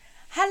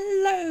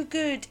Hello,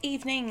 good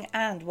evening,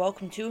 and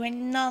welcome to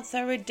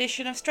another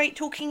edition of Straight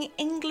Talking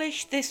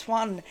English. This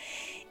one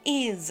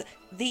is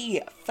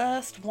the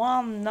first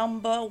one,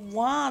 number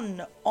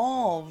 1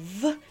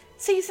 of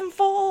season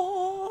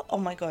 4. Oh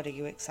my god, are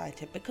you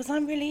excited? Because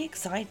I'm really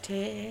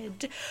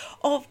excited.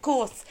 Of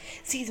course,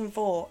 season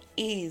 4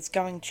 is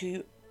going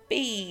to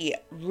be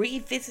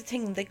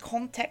revisiting the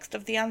context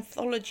of the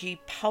anthology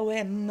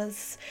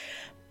poems,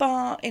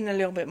 but in a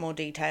little bit more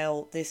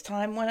detail this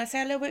time. When I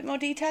say a little bit more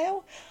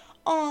detail,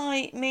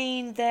 I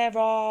mean there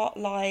are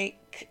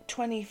like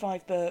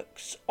 25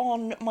 books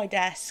on my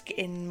desk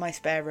in my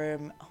spare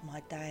room. Oh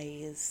my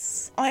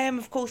days. I am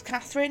of course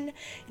Catherine,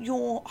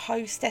 your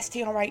host,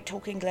 STR8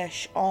 Talk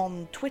English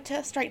on Twitter,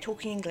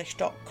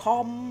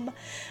 straighttalkingenglish.com.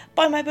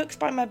 Buy my books,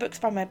 buy my books,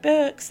 buy my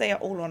books. They are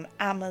all on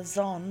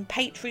Amazon,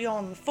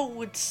 Patreon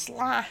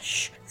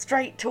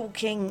 /Straight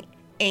Talking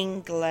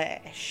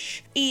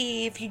English.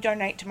 If you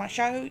donate to my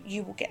show,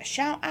 you will get a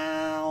shout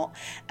out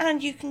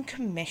and you can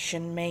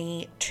commission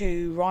me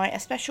to write a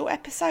special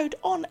episode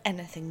on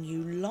anything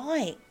you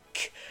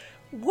like.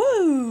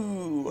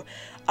 Woo!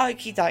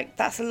 Okie doke,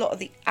 that's a lot of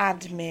the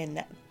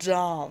admin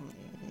done.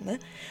 A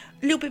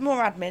little bit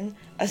more admin,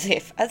 as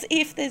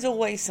if there's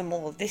always some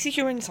more. This is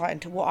your insight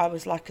into what I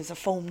was like as a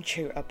form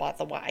tutor, by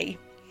the way.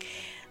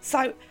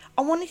 So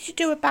I wanted to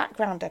do a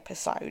background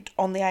episode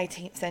on the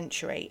 18th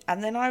century,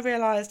 and then I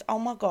realised, oh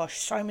my gosh,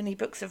 so many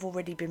books have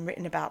already been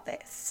written about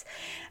this,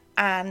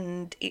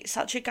 and it's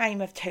such a game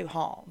of two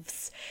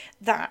halves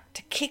that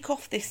to kick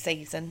off this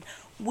season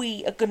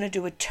we are going to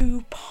do a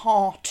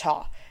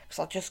two-parter, because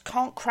I just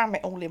can't cram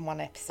it all in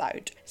one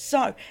episode.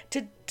 So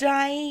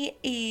today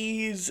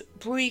is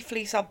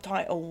briefly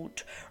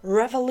subtitled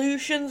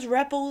Revolutions,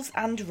 Rebels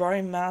and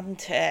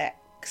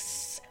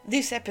Romantics.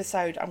 This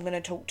episode I'm going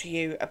to talk to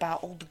you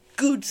about all the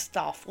good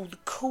stuff, all the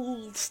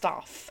cool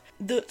stuff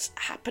that's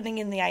happening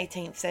in the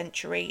 18th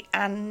century,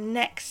 and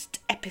next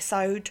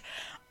episode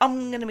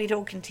I'm going to be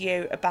talking to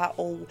you about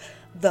all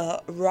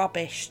the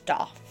rubbish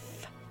stuff.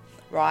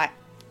 Right,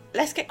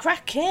 let's get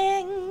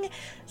cracking.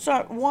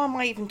 So why am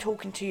I even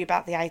talking to you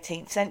about the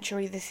 18th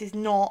century? This is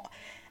not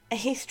a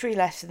history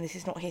lesson, this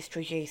is not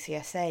history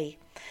GCSE.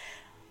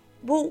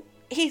 Well,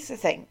 here's the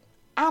thing.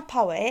 Our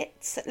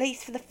poets, at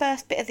least for the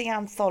first bit of the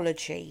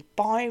anthology,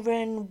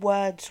 Byron,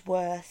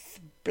 Wordsworth,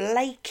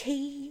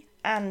 Blakey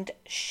and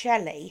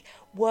Shelley,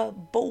 were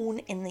born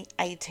in the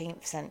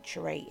 18th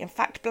century. In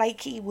fact,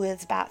 Blakey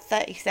was about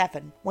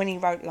 37 when he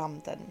wrote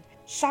London.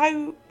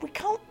 So we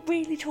can't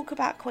really talk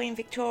about Queen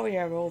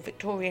Victoria or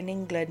Victorian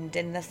England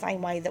in the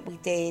same way that we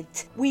did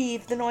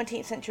with the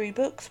 19th century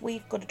books.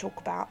 We've got to talk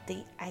about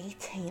the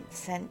 18th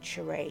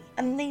century.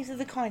 And these are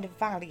the kind of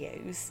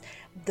values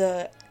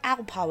that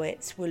our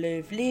poets will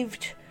have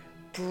lived,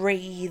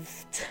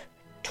 breathed,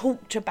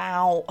 talked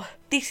about.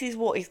 This is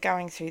what is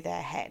going through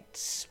their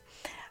heads.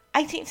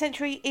 18th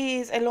century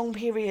is a long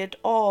period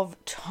of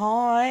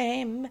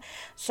time.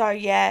 So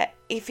yeah,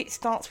 if it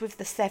starts with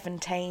the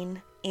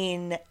 17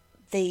 in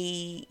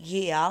the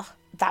year,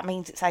 that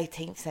means it's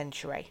 18th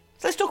century.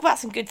 So let's talk about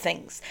some good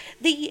things.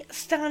 The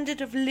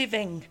standard of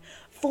living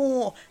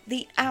for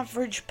the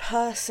average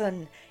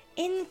person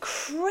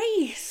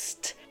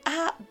increased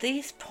at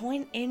this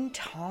point in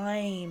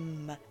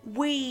time.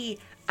 We,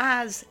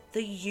 as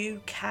the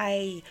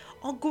UK,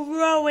 are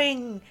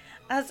growing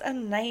as a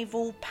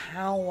naval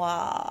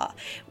power.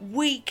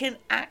 We can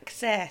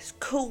access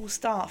cool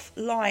stuff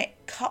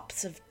like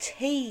cups of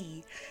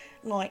tea,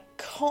 like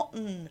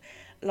cotton,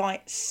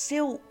 like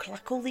silk,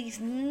 like all these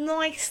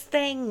nice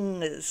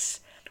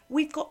things.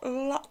 We've got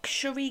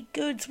luxury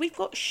goods. We've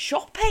got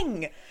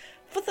shopping.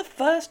 For the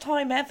first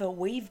time ever,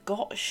 we've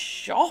got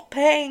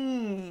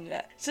shopping.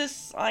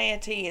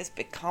 Society is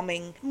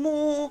becoming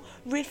more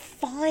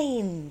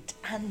refined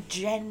and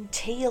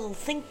genteel.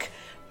 Think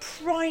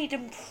Pride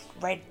and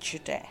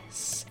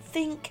Prejudice.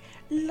 Think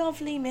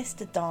lovely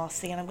Mr.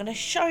 Darcy, and I'm going to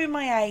show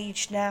my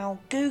age now.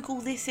 Google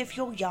this if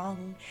you're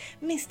young.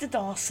 Mr.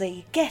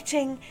 Darcy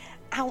getting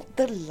out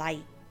the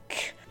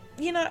lake.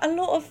 You know, a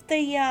lot of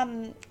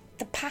the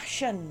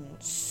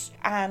passions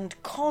and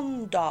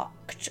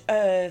conduct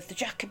of the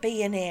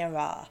Jacobean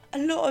era, a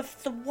lot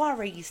of the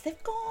worries,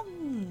 they've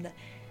gone.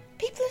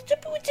 We're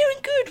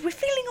doing good. We're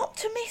feeling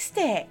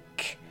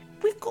optimistic.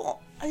 We've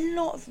got a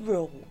lot of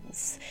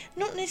rules.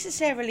 Not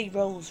necessarily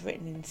rules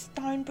written in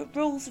stone, but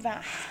rules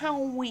about how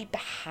we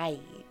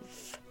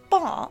behave.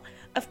 But,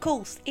 of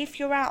course, if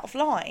you're out of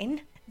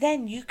line,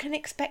 then you can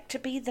expect to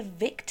be the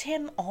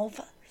victim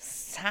of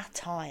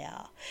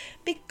satire.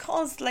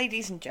 Because,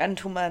 ladies and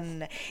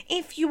gentlemen,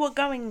 if you are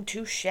going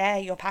to share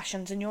your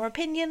passions and your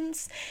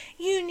opinions,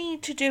 you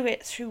need to do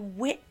it through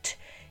wit,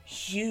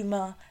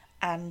 humour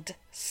and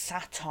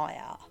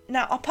satire.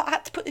 Now, I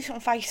had to put this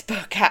on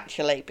Facebook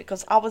actually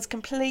because I was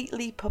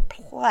completely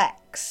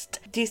perplexed.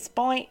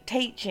 Despite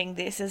teaching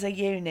this as a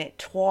unit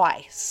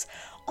twice,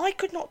 I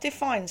could not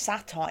define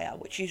satire,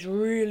 which is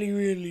really,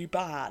 really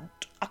bad.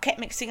 I kept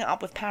mixing it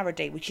up with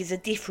parody, which is a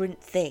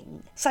different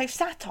thing. So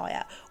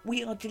satire,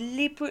 we are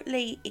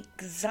deliberately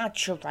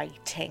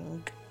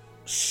exaggerating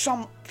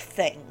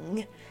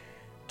something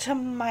to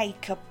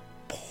make a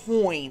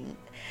point.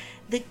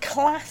 The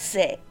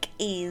classic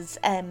is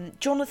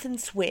Jonathan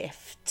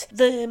Swift,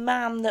 the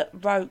man that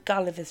wrote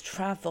Gulliver's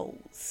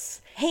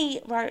Travels.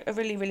 He wrote a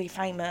really, really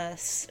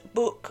famous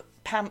book,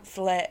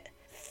 pamphlet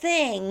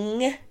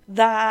thing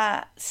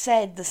that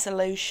said the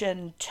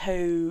solution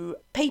to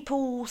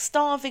people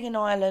starving in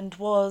Ireland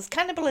was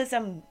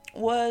cannibalism,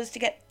 was to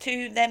get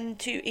to them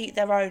to eat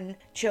their own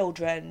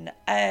children.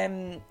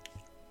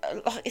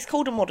 It's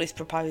called A Modest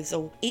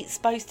Proposal. It's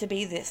supposed to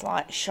be this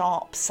like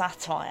sharp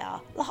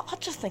satire. I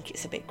just think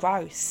it's a bit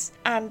gross.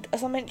 And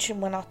as I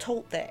mentioned when I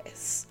taught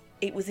this,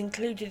 it was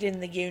included in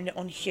the unit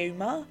on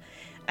humour,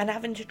 and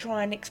having to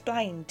try and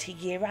explain to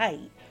year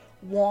 8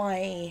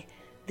 why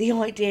the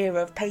idea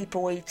of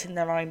people eating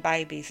their own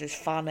babies is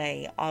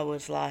funny. I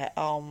was like,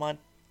 oh my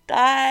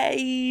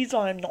days,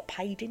 I'm not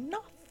paid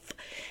enough.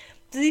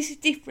 This is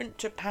different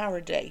to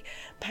parody.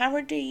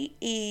 Parody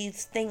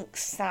is, think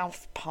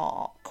South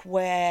Park,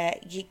 where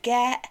you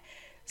get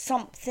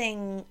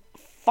something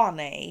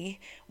funny,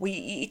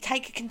 you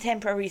take a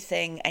contemporary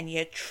thing and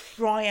you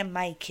try and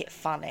make it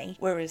funny,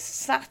 whereas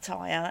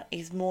satire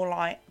is more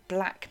like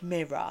Black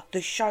Mirror,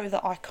 the show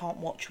that I can't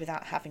watch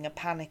without having a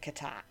panic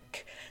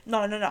attack.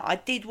 No,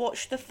 I did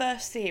watch the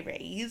first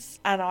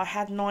series and I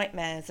had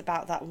nightmares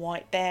about that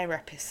White Bear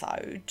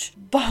episode,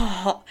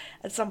 but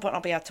at some point I'll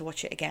be able to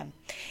watch it again.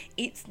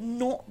 It's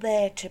not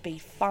there to be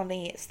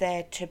funny, it's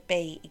there to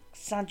be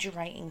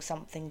exaggerating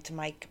something to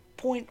make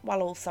a point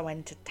while also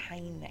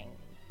entertaining.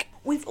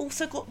 We've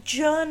also got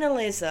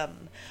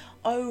journalism.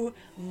 Oh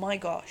my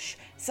gosh.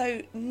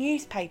 So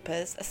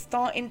newspapers are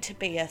starting to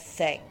be a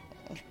thing.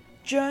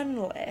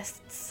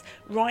 Journalists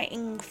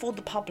writing for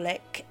the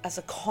public as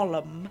a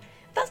column,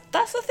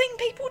 that's a thing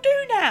people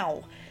do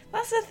now.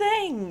 That's a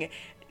thing.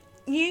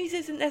 News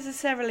isn't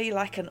necessarily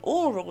like an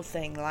oral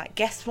thing, like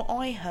guess what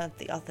I heard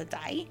the other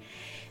day.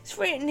 It's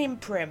written in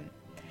print.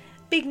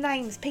 Big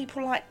names,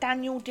 people like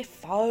Daniel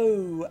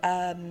Defoe,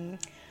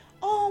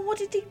 what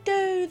did he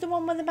do? The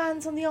one where the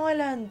man's on the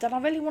island. And I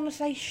really want to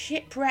say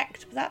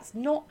Shipwrecked, but that's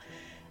not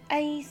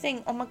a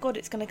thing. Oh my god,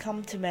 it's going to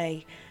come to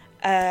me.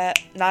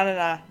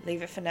 No.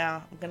 Leave it for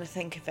now. I'm going to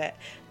think of it.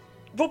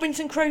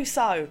 Robinson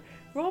Crusoe.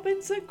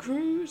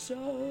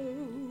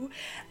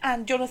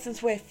 And Jonathan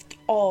Swift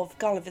of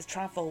Gulliver's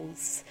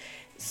Travels.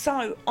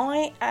 So,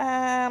 I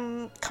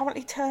am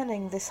currently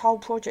turning this whole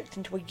project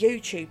into a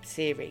YouTube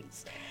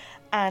series.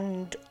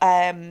 And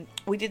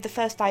we did the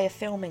first day of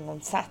filming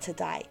on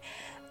Saturday.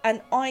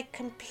 And I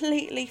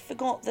completely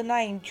forgot the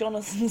name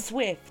Jonathan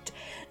Swift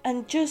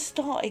and just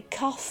started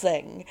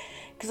cussing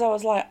because I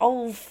was like,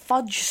 oh,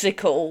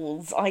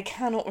 fudgesicles, I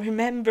cannot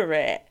remember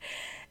it.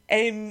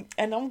 And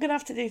I'm going to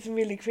have to do some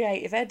really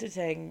creative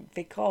editing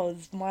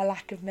because my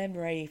lack of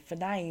memory for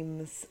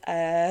names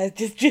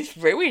just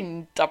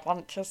ruined a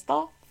bunch of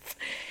stuff.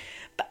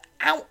 But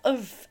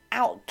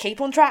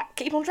keep on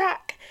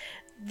track.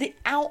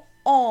 Out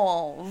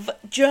of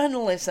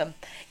journalism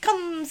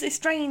comes this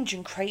strange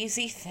and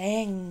crazy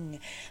thing.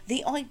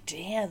 The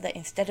idea that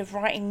instead of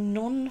writing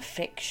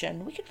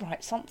non-fiction, we could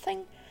write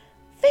something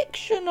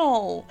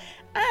fictional.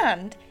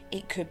 And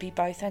it could be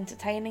both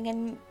entertaining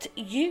and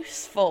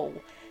useful.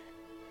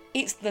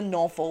 It's the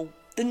novel.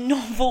 The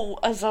novel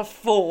as a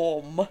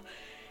form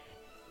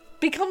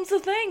becomes a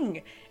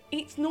thing.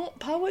 It's not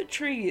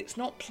poetry, it's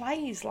not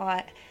plays.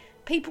 Like,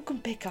 people can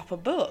pick up a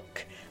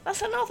book.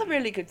 That's another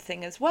really good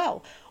thing as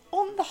well.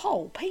 On the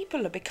whole,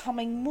 people are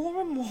becoming more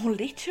and more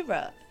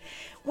literate.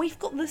 We've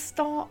got the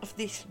start of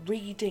this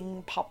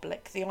reading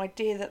public, the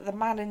idea that the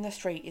man in the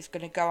street is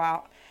going to go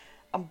out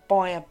and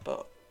buy a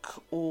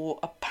book or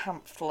a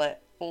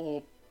pamphlet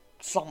or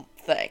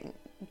something.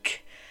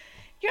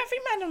 Your every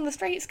man on the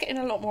street is getting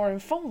a lot more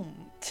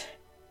informed.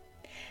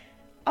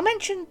 I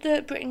mentioned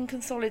that Britain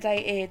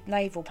consolidated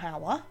naval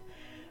power.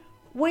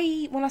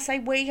 When I say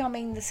we, I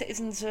mean the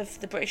citizens of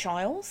the British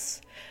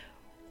Isles.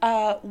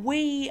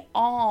 We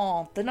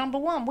are the number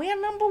one. We are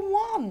number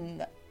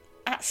one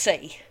at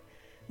sea.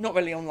 Not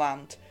really on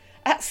land.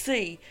 At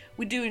sea,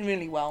 we're doing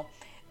really well.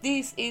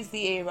 This is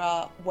the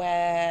era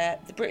where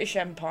the British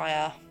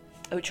Empire,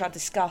 which I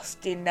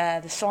discussed in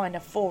the Sign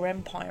of Four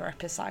Empire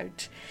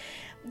episode,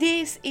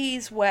 this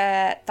is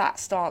where that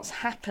starts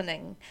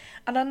happening.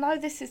 And I know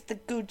this is the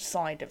good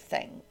side of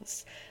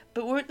things,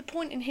 but we're at the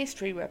point in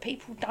history where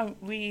people don't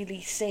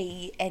really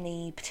see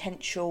any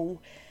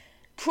potential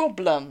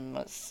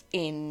problems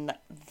in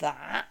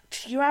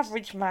that. Your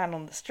average man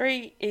on the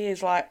street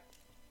is like,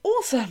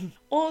 awesome,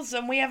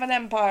 we have an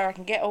empire, I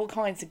can get all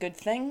kinds of good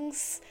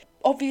things.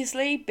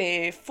 Obviously,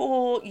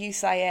 before you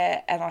say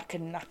it, and I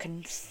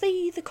can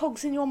see the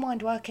cogs in your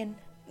mind working,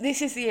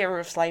 this is the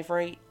era of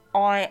slavery.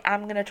 I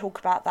am going to talk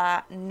about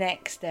that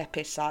next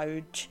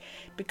episode,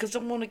 because I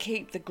want to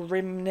keep the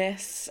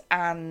grimness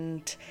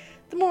and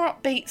the more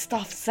upbeat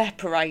stuff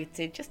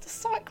separated, just to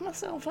psych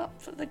myself up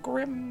for the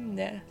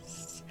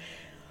grimness.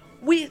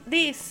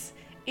 This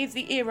is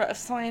the era of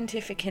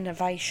scientific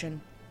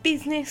innovation.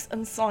 Business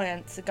and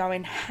science are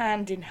going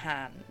hand in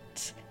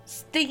hand.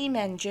 Steam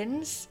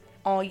engines,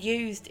 are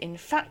used in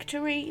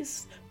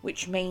factories,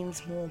 which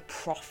means more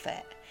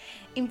profit.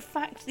 In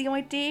fact, the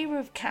idea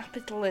of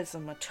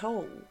capitalism at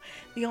all,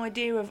 the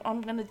idea of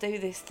I'm going to do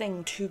this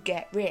thing to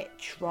get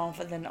rich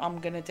rather than I'm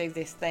going to do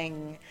this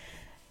thing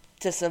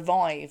to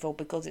survive or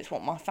because it's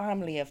what my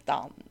family have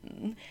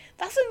done,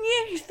 that's a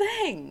new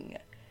thing.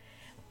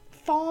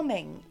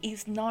 Farming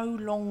is no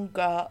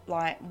longer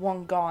like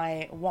one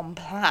guy, one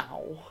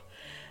plough.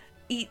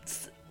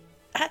 It's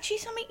actually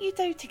something you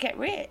do to get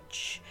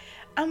rich.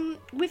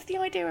 With the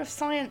idea of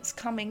science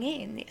coming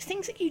in, it's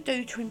things that you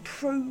do to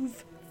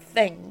improve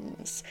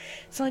things.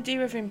 It's an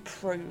idea of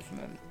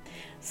improvement.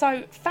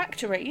 So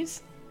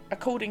factories,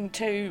 according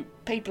to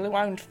people who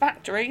owned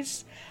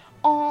factories,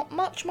 are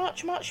much,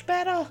 much, much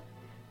better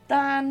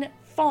than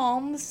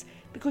farms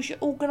because you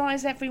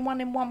organise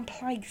everyone in one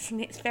place and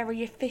it's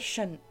very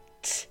efficient.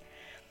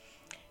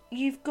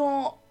 You've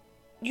got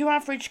your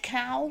average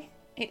cow,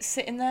 it's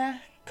sitting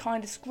there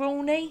kind of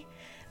scrawny.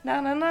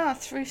 No,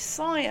 through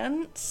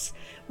science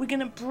we're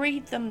going to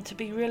breed them to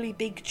be really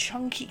big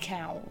chunky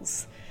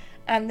cows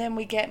and then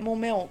we get more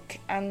milk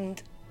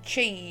and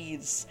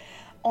cheese.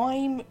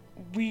 I'm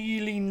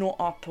really not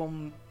up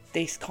on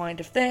this kind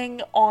of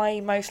thing.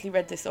 I mostly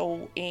read this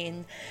all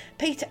in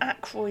Peter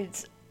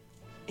Ackroyd's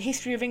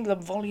History of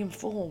England Volume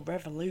 4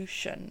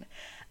 Revolution.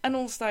 And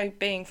also,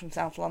 being from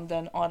South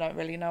London, I don't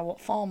really know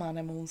what farm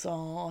animals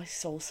are. I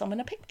saw some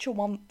in a picture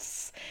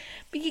once.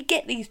 But you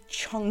get these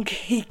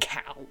chunky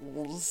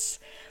cows.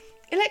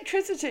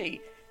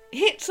 Electricity,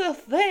 it's a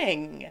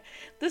thing.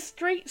 The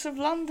streets of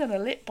London are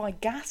lit by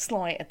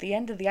gaslight at the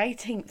end of the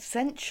 18th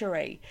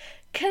century.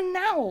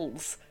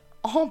 Canals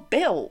are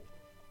built.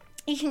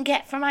 You can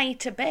get from A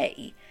to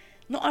B,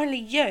 not only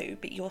you,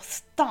 but your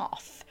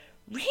stuff,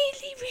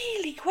 really,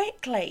 really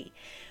quickly.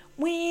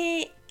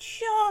 We're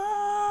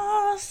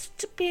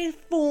just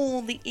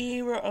before the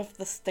era of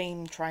the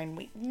steam train.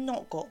 We've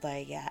not got there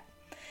yet.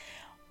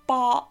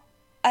 But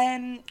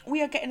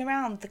we are getting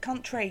around the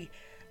country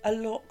a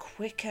lot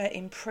quicker,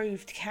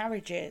 improved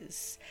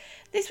carriages.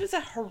 This was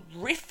a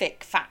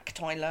horrific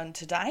fact I learned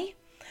today.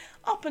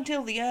 Up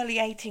until the early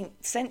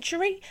 18th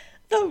century,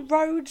 the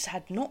roads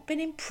had not been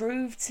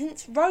improved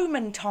since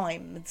Roman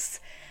times.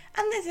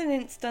 And there's an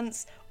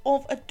instance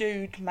of a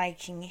dude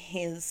making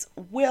his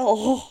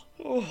will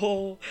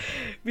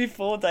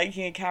before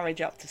taking a carriage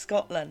up to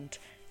Scotland.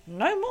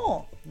 No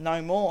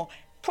more.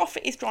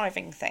 Profit is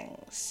driving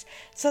things.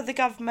 So the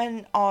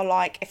government are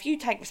like, if you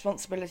take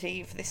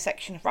responsibility for this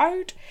section of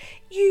road,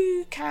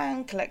 you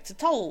can collect a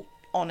toll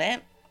on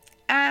it,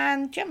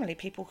 and generally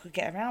people could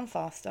get around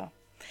faster.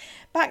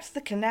 Back to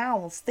the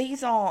canals.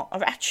 These are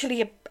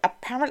actually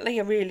apparently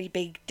a really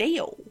big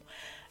deal.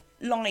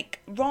 Like,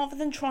 rather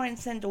than try and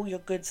send all your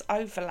goods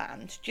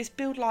overland, just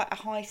build like a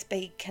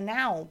high-speed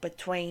canal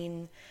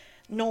between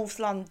North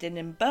London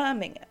and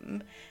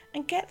Birmingham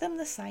and get them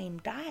the same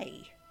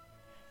day.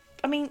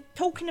 I mean,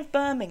 talking of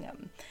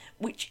Birmingham,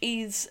 which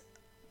is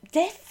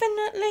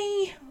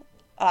definitely...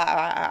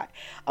 I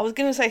was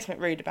going to say something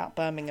rude about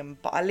Birmingham,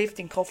 but I lived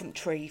in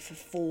Coventry for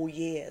 4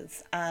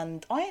 years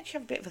and I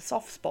actually have a bit of a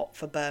soft spot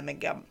for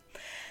Birmingham.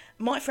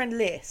 My friend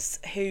Liz,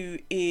 who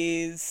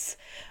is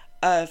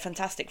a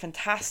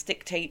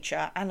fantastic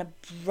teacher and a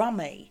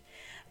brummie,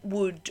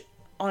 would,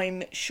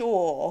 I'm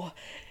sure,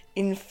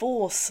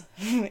 enforce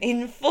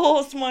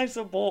my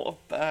support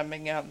of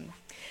Birmingham.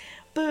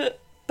 But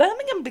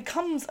Birmingham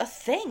becomes a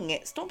thing.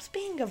 It stops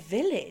being a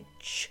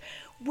village.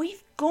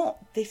 We've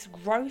got this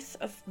growth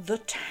of the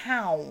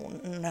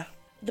town.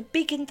 The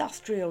big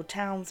industrial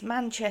towns,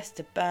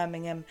 Manchester,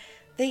 Birmingham,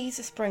 these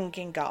are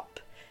springing up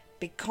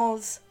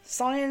because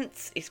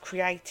science is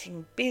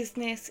creating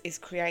business, is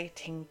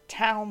creating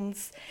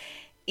towns,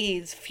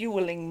 is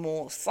fueling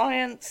more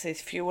science,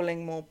 is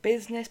fueling more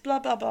business, blah,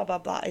 blah, blah, blah,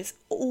 blah. It's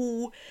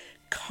all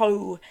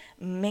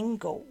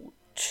co-mingled.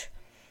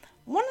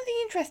 One of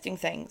the interesting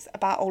things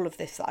about all of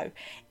this, though,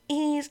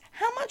 is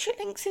how much it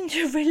links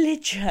into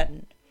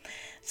religion.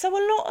 So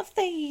a lot of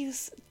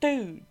these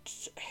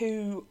dudes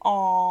who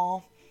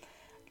are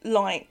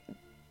like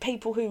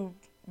people who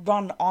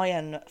run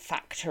iron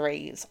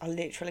factories, I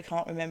literally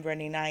can't remember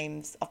any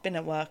names, I've been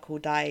at work all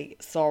day,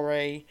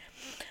 sorry,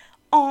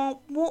 are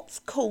what's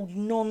called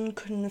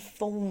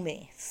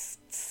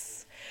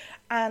non-conformists.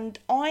 And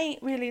I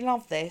really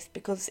love this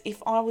because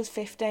if I was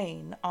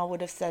 15, I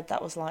would have said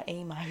that was like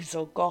emos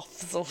or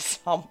goths or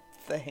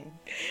something.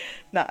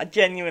 No, I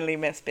genuinely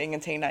miss being a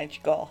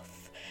teenage goth.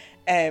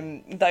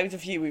 Those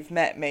of you who've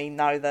met me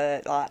know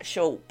the like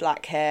short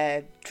black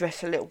hair,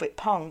 dress a little bit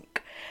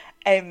punk.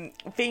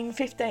 Being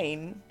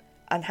 15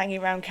 and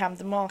hanging around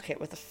Camden Market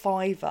with a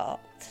fiver,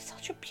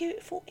 such a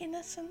beautiful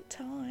innocent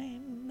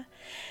time.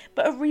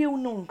 But a real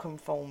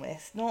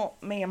non-conformist,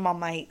 not me and my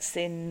mates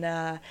in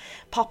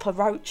Papa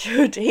Roach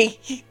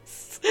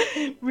hoodies,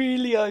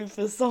 really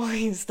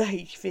oversized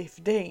age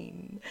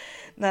 15.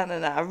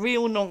 No, a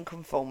real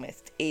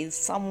non-conformist is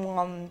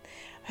someone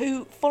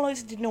who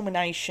follows a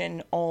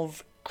denomination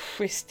of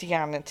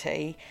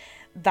Christianity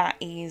that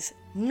is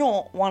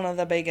not one of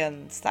the big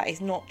uns. That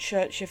is not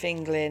Church of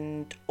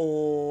England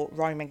or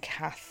Roman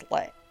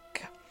Catholic.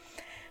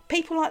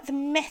 People like the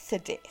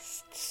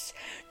Methodists.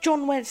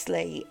 John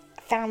Wesley,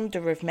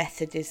 founder of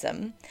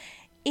Methodism,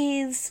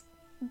 is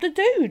the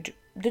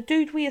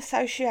dude we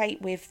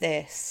associate with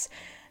this.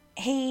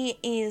 He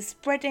is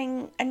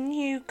spreading a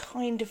new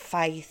kind of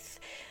faith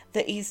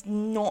that is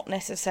not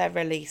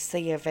necessarily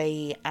C of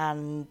E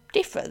and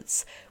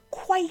differs.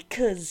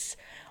 Quakers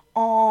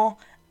are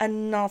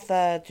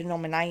another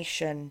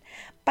denomination.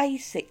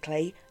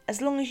 Basically,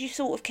 as long as you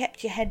sort of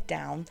kept your head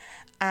down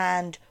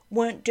and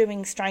weren't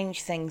doing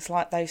strange things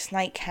like those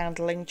snake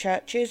handling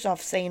churches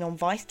I've seen on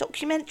Vice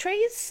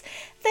documentaries,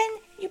 then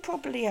you're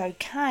probably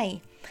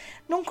okay.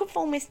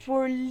 Nonconformists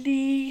were a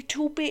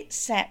little bit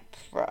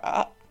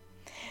separate.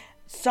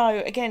 So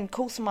again,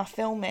 course of my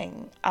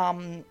filming,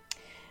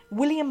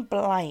 William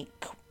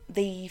Blake,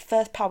 the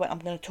first poet I'm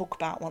going to talk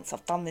about once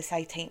I've done this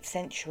 18th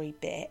century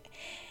bit,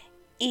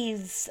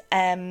 is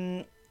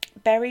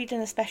buried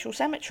in a special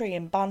cemetery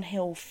in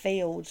Bunhill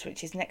Fields,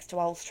 which is next to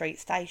Old Street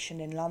Station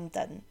in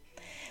London.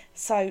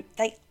 So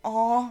they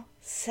are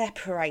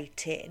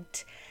separated,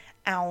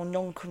 our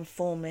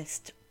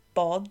nonconformist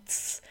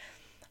bods,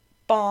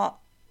 but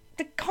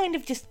they kind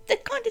of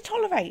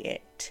tolerate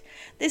it.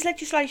 There's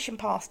legislation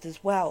passed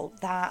as well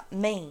that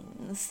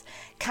means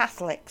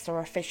Catholics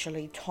are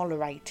officially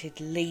tolerated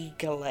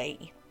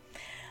legally.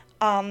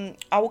 I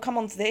will come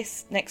on to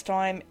this next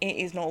time. It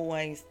is not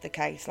always the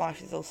case.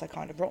 Life is also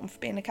kind of rotten for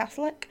being a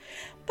Catholic.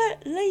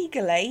 But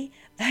legally,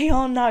 they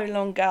are no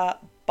longer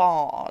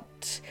barred.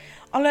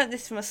 I learnt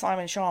this from a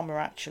Simon Sharma,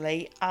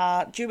 actually.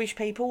 Jewish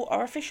people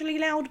are officially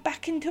allowed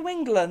back into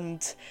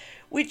England,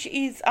 which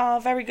is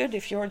very good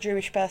if you're a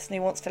Jewish person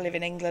who wants to live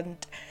in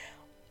England.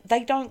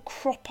 They don't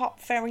crop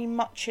up very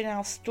much in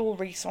our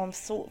story, so I'm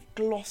sort of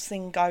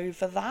glossing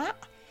over that.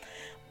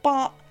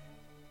 But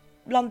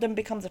London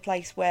becomes a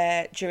place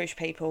where Jewish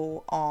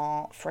people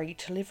are free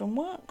to live and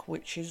work,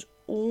 which is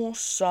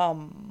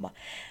awesome.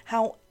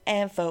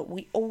 However,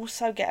 we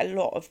also get a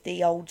lot of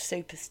the old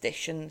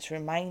superstitions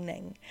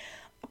remaining.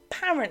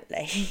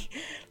 Apparently,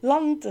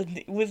 London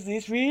was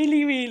this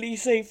really, really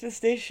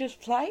superstitious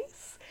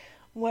place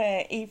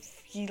where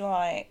if you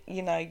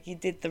you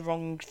did the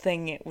wrong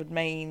thing, it would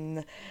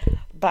mean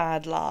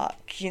bad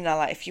luck.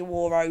 Like if you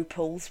wore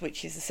opals,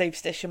 which is a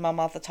superstition my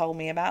mother told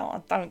me about,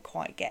 I don't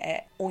quite get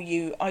it. Or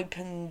you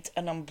opened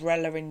an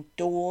umbrella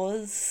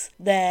indoors,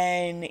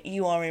 then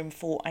you are in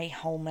for a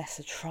whole mess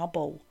of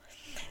trouble.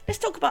 Let's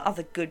talk about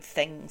other good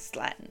things,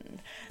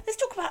 Len. Let's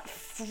talk about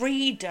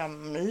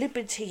freedom,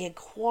 liberty,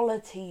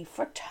 equality,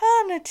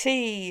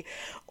 fraternity,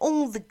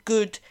 all the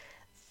good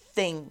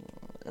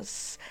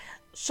things.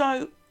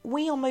 So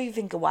we are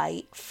moving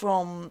away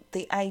from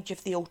the age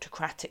of the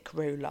autocratic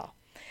ruler.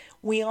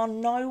 We are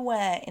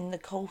nowhere in the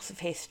course of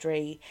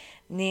history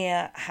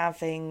near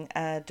having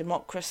a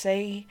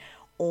democracy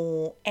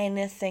or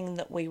anything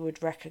that we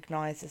would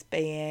recognise as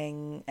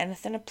being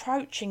anything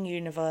approaching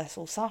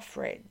universal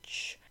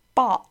suffrage.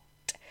 But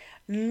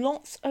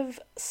lots of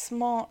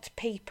smart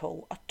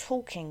people are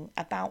talking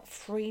about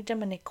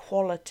freedom and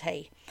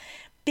equality.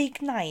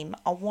 Big name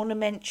I want to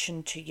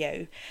mention to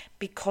you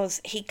because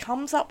he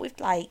comes up with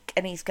Blake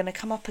and he's going to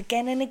come up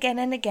again and again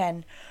and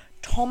again.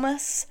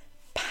 Thomas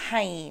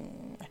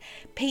Paine.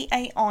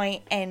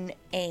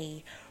 Paine.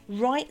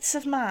 Rights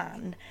of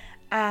man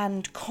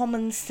and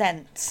common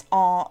sense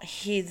are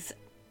his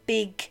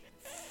big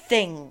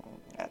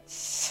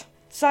things.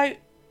 So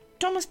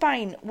Thomas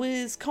Paine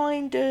was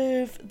kind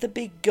of the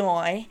big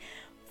guy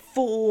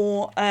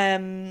for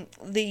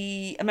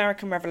the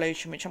American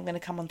Revolution, which I'm going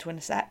to come on to in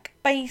a sec.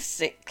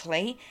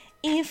 Basically,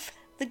 if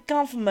the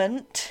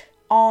government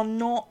are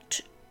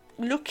not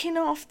looking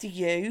after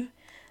you,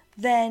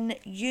 then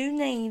you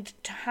need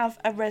to have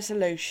a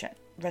revolution.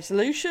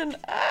 Revolution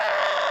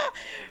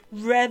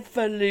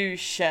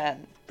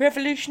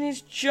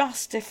is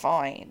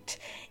justified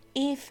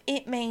if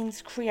it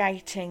means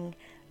creating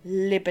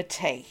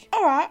liberty.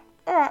 Alright,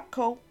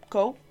 cool.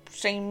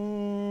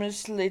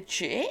 Seems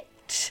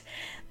legit.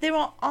 There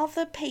are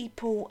other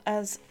people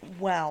as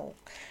well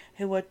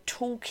who are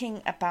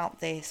talking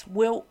about this.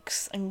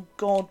 Wilkes and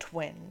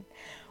Godwin.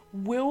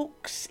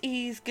 Wilkes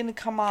is going to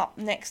come up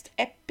next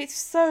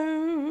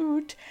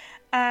episode,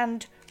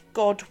 and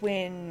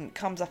Godwin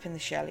comes up in the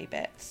Shelley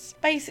bits.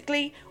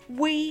 Basically,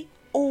 we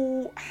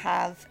all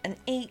have an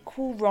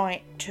equal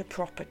right to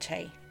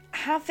property.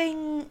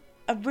 Having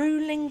a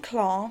ruling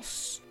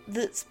class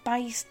that's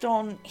based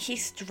on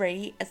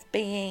history as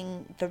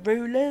being the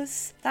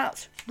rulers,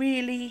 that's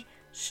really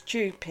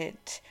stupid.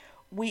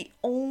 We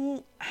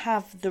all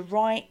have the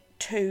right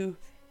to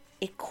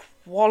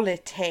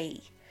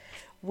equality.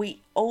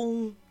 We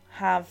all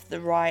have the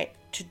right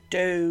to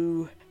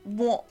do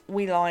what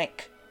we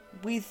like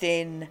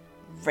within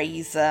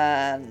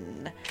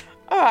reason.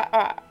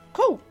 Alright,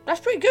 cool. That's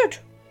pretty good.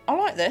 I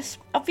like this.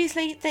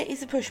 Obviously, there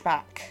is a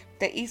pushback.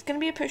 There is going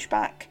to be a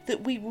pushback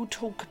that we will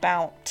talk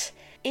about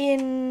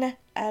in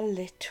a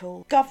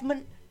little.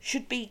 Government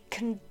should be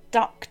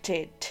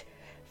conducted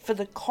for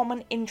the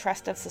common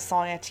interest of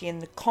society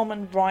and the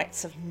common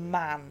rights of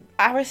man.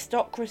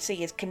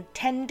 Aristocracy is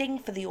contending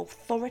for the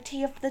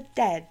authority of the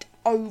dead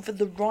over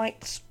the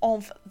rights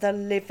of the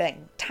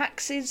living.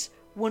 Taxes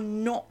were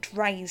not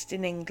raised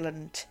in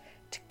England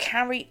to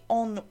carry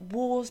on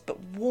wars, but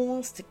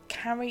wars to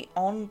carry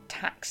on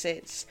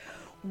taxes.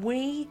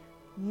 We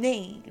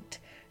need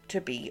to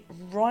be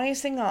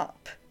rising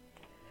up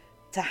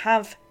to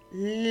have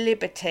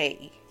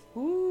liberty.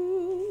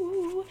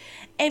 Ooh.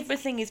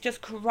 Everything is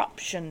just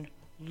corruption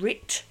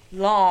writ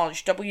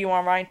large.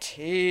 WRIT.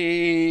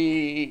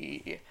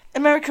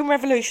 American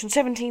Revolution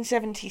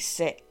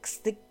 1776.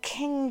 The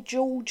King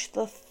George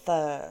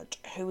III,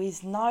 who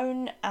is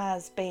known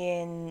as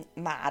being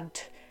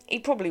mad. He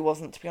probably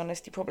wasn't, to be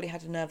honest. He probably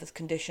had a nervous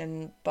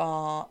condition,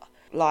 but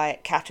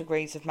like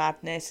categories of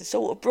madness are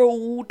sort of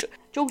broad.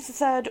 George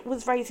III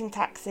was raising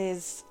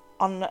taxes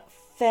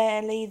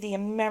unfairly. The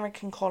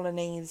American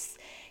colonies,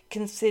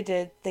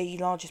 considered the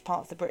largest part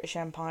of the British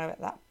Empire at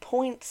that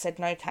point, said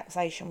no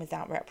taxation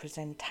without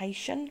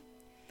representation.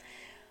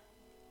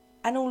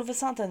 And all of a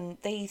sudden,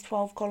 these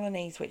 12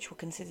 colonies, which were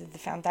considered the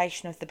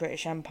foundation of the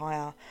British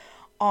Empire,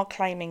 are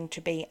claiming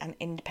to be an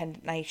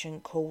independent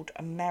nation called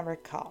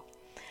America.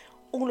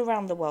 All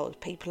around the world,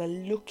 people are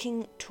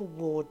looking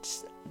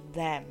towards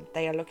them.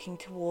 They are looking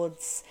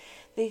towards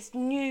this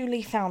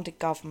newly founded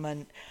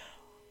government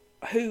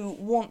who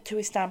want to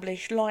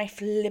establish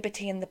life,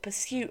 liberty and the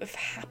pursuit of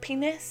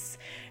happiness,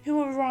 who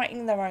are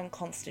writing their own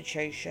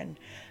constitution,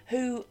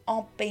 who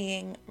are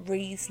being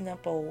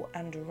reasonable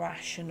and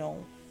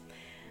rational.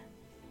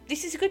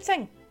 This is a good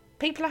thing.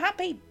 People are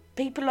happy.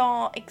 People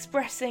are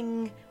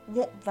expressing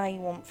what they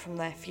want from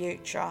their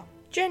future.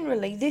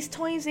 Generally, this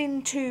ties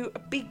into a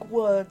big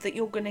word that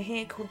you're going to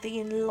hear called the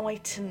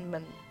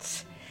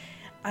Enlightenment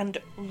and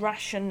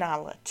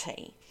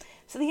rationality.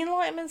 So the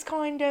Enlightenment's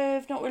kind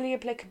of not really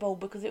applicable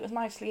because it was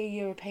mostly a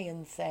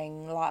European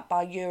thing. Like,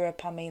 by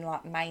Europe, I mean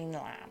like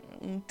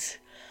mainland.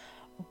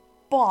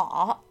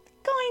 But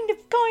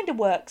kind of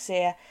works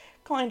here.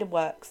 Kind of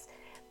works.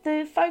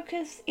 The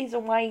focus is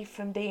away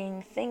from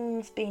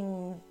things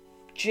being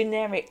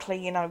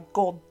generically,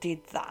 God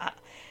did that,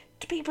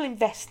 to people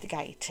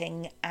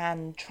investigating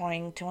and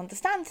trying to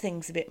understand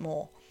things a bit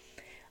more.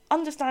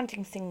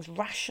 Understanding things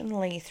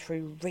rationally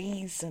through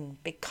reason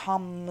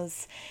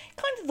becomes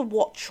kind of the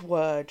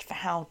watchword for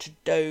how to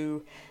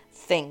do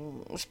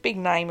things. Big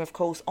name, of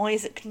course,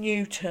 Isaac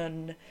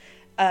Newton,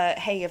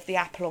 he of the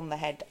apple on the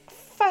head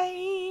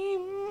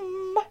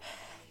fame.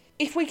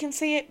 If we can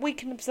see it, we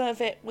can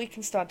observe it, we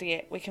can study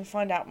it, we can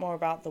find out more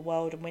about the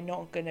world, and we're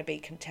not going to be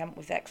content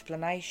with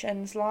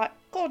explanations like,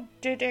 God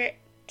did it.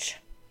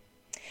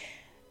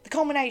 The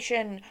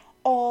culmination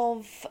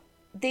of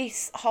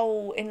this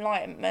whole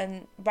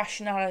Enlightenment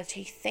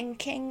rationality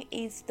thinking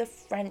is the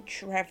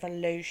French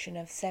Revolution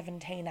of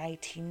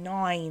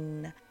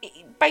 1789.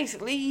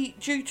 Basically,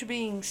 due to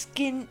being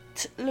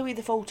skint, Louis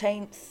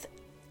XIV,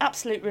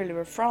 absolute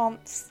ruler of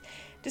France,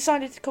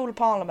 decided to call a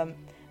parliament.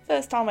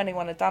 First time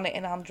anyone had done it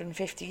in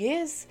 150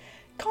 years.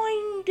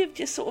 Kind of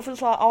just sort of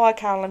was like, oh,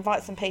 okay, I'll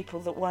invite some people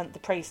that weren't the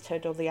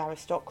priesthood or the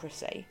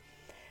aristocracy.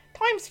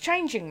 Times are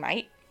changing,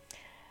 mate.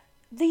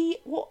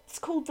 What's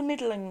called the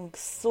middling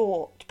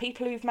sort,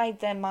 people who've made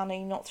their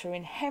money not through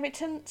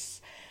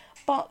inheritance,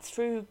 but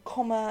through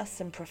commerce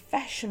and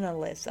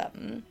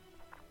professionalism,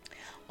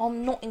 are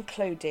not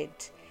included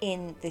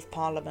in this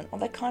parliament, or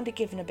they're kind of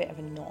given a bit of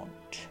a nod.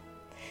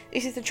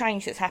 This is the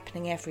change that's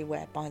happening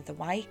everywhere, by the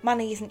way.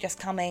 Money isn't just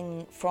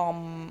coming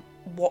from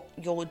what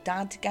your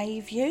dad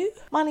gave you.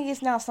 Money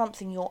is now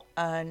something you're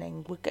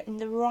earning. We're getting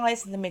the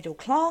rise of the middle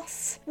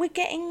class. We're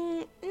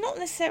getting not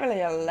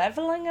necessarily a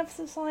levelling of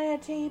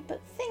society, but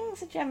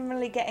things are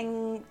generally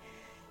getting,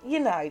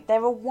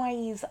 there are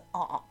ways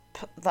up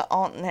that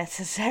aren't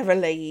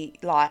necessarily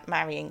like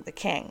marrying the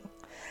king.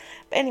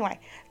 But anyway,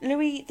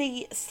 Louis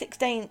the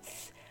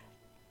 16th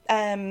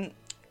kind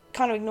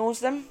of ignores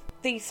them.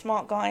 These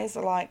smart guys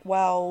are like,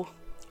 well,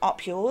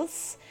 up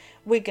yours.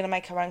 We're going to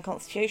make our own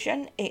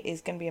constitution. It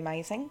is going to be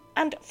amazing.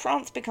 And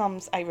France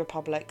becomes a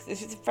republic.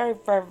 This is a very,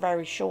 very,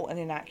 very short and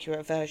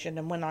inaccurate version.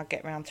 And when I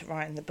get around to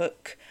writing the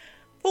book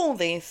for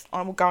this,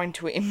 I will go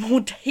into it in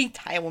more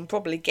detail and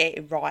probably get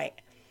it right.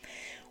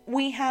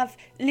 We have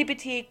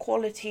liberty,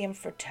 equality and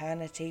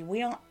fraternity.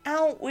 We are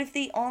out with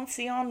the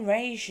ancien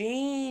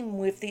regime,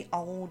 with the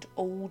old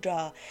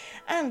order.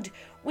 And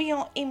we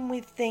are in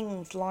with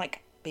things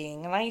like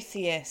being an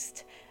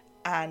atheist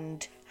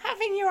and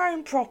having your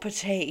own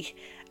property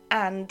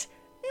and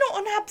not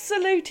an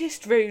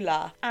absolutist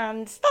ruler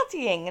and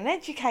studying and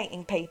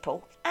educating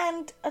people.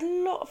 And a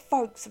lot of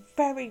folks are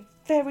very,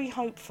 very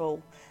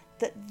hopeful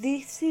that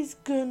this is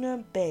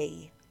gonna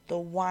be the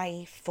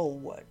way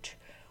forward.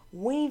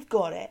 We've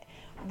got it.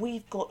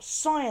 We've got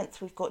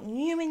science, we've got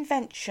new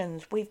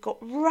inventions, we've got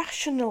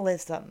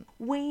rationalism,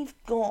 we've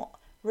got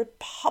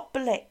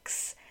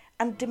republics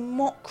and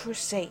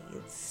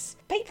democracies.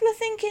 People are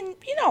thinking,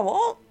 you know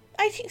what,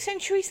 18th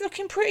century's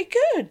looking pretty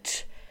good.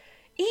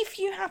 If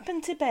you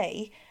happen to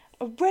be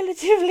a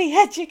relatively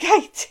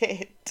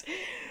educated,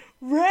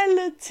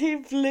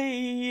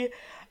 relatively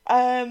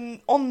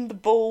on the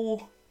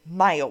ball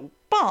male.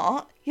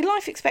 But your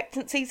life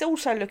expectancy is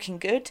also looking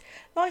good.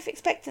 Life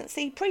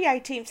expectancy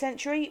pre-18th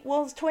century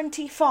was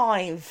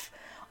 25.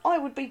 I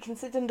would be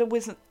considered a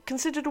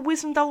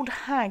wizened old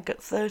hag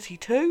at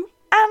 32.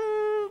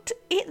 And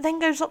it then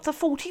goes up to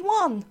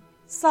 41.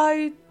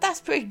 So that's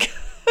pretty good.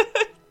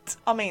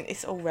 I mean,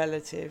 it's all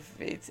relative.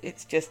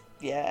 It's just,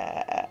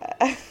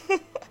 yeah.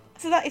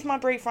 So that is my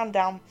brief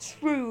rundown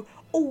through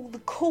all the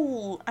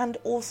cool and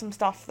awesome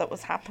stuff that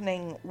was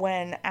happening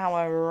when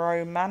our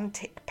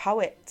romantic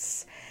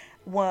poets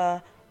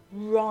were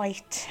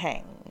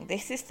writing.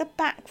 This is the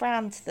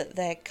background that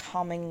they're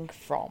coming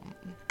from.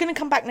 Gonna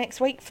come back next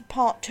week for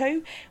part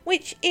 2,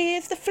 which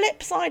is the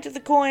flip side of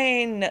the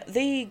coin,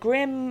 the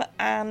grim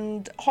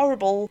and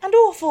horrible and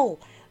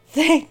awful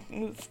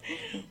things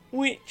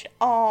which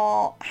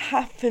are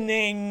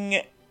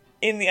happening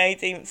in the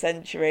 18th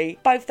century.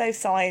 Both those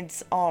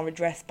sides are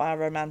addressed by a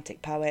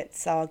romantic poet,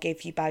 so I'll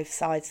give you both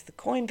sides of the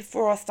coin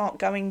before I start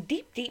going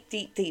deep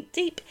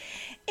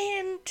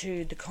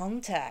into the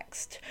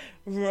context.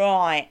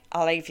 Right,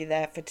 I'll leave you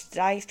there for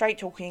today.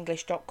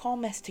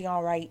 StraightTalkingEnglish.com,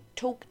 STR8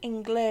 Talk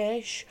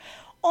English.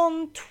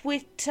 On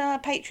Twitter,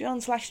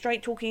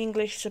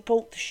 Patreon/StraightTalkingEnglish,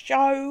 support the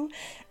show.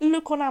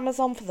 Look on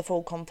Amazon for the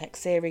full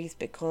context series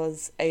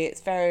because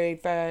it's very,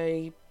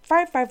 very,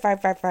 very, very, very,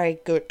 very, very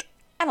good.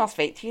 And I'll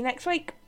speak to you next week.